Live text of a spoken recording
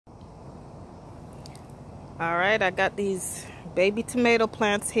Alright, I got these baby tomato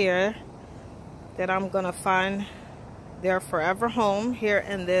plants here that I'm gonna find their forever home here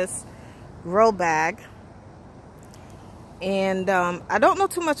in this grow bag. And I don't know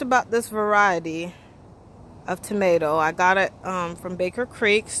too much about this variety of tomato. I got it from Baker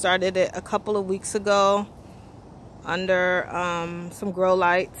Creek. Started it a couple of weeks ago under some grow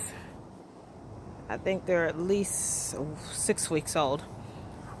lights. I think they're at least 6 weeks old.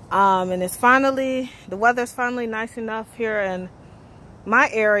 And it's finally, the weather's finally nice enough here in my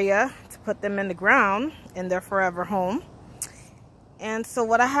area to put them in the ground in their forever home. And so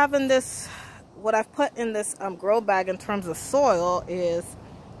what I have in this, what I've put in this grow bag in terms of soil is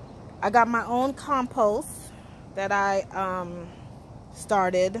I got my own compost that I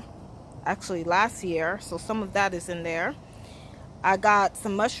started actually last year. So some of that is in there. I got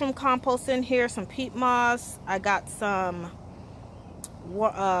some mushroom compost in here, some peat moss. I got some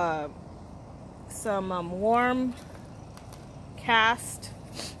warm casting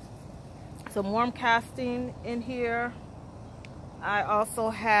in here. I also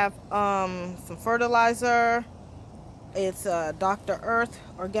have some fertilizer. It's Dr. Earth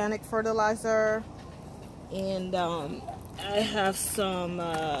organic fertilizer, and I have some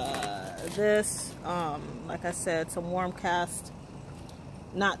like I said, some warm cast,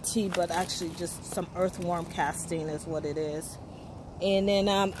 not tea, but actually just some earthworm casting is what it is. And then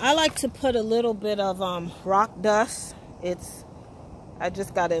I like to put a little bit of rock dust. I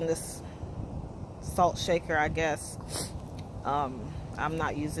just got in this salt shaker, I guess. I'm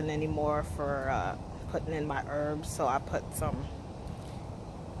not using any more for putting in my herbs, so I put some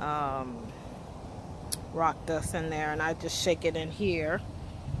rock dust in there, and I just shake it in here.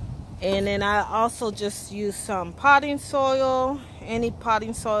 And then I also just use some potting soil, any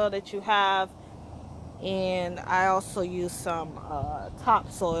potting soil that you have. And I also use some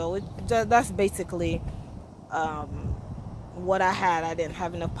topsoil. That's basically what I had. I didn't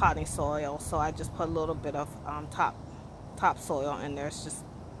have enough potting soil, so I just put a little bit of topsoil in there. It's just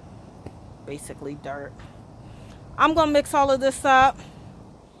basically dirt. I'm gonna mix all of this up.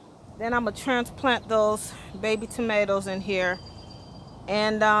 Then I'm gonna transplant those baby tomatoes in here,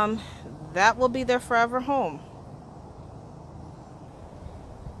 and that will be their forever home.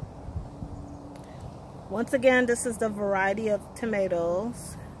 Once again, this is the variety of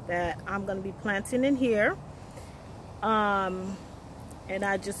tomatoes that I'm going to be planting in here. And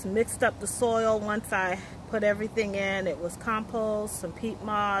I just mixed up the soil once I put everything in. It was compost, some peat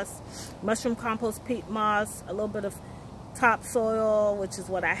moss, mushroom compost, peat moss, a little bit of topsoil, which is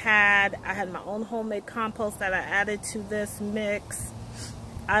what I had. I had my own homemade compost that I added to this mix.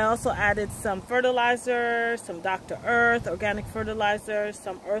 I also added some fertilizer, some Dr. Earth organic fertilizer,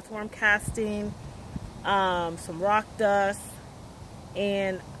 some earthworm casting, some rock dust,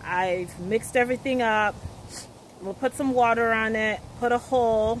 and I've mixed everything up. We'll put some water on it, put a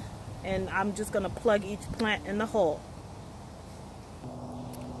hole, and I'm just going to plug each plant in the hole.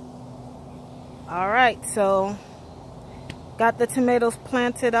 Alright, so got the tomatoes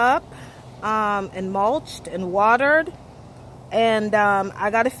planted up and mulched and watered, and I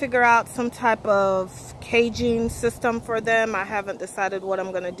got to figure out some type of caging system for them. I haven't decided what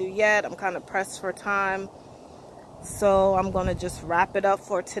I'm going to do yet. I'm kind of pressed for time, so I'm going to just wrap it up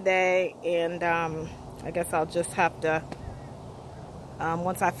for today, and I guess I'll just have to,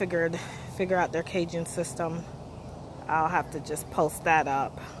 once I figure out their caging system, I'll have to just post that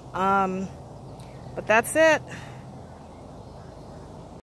up. But that's it.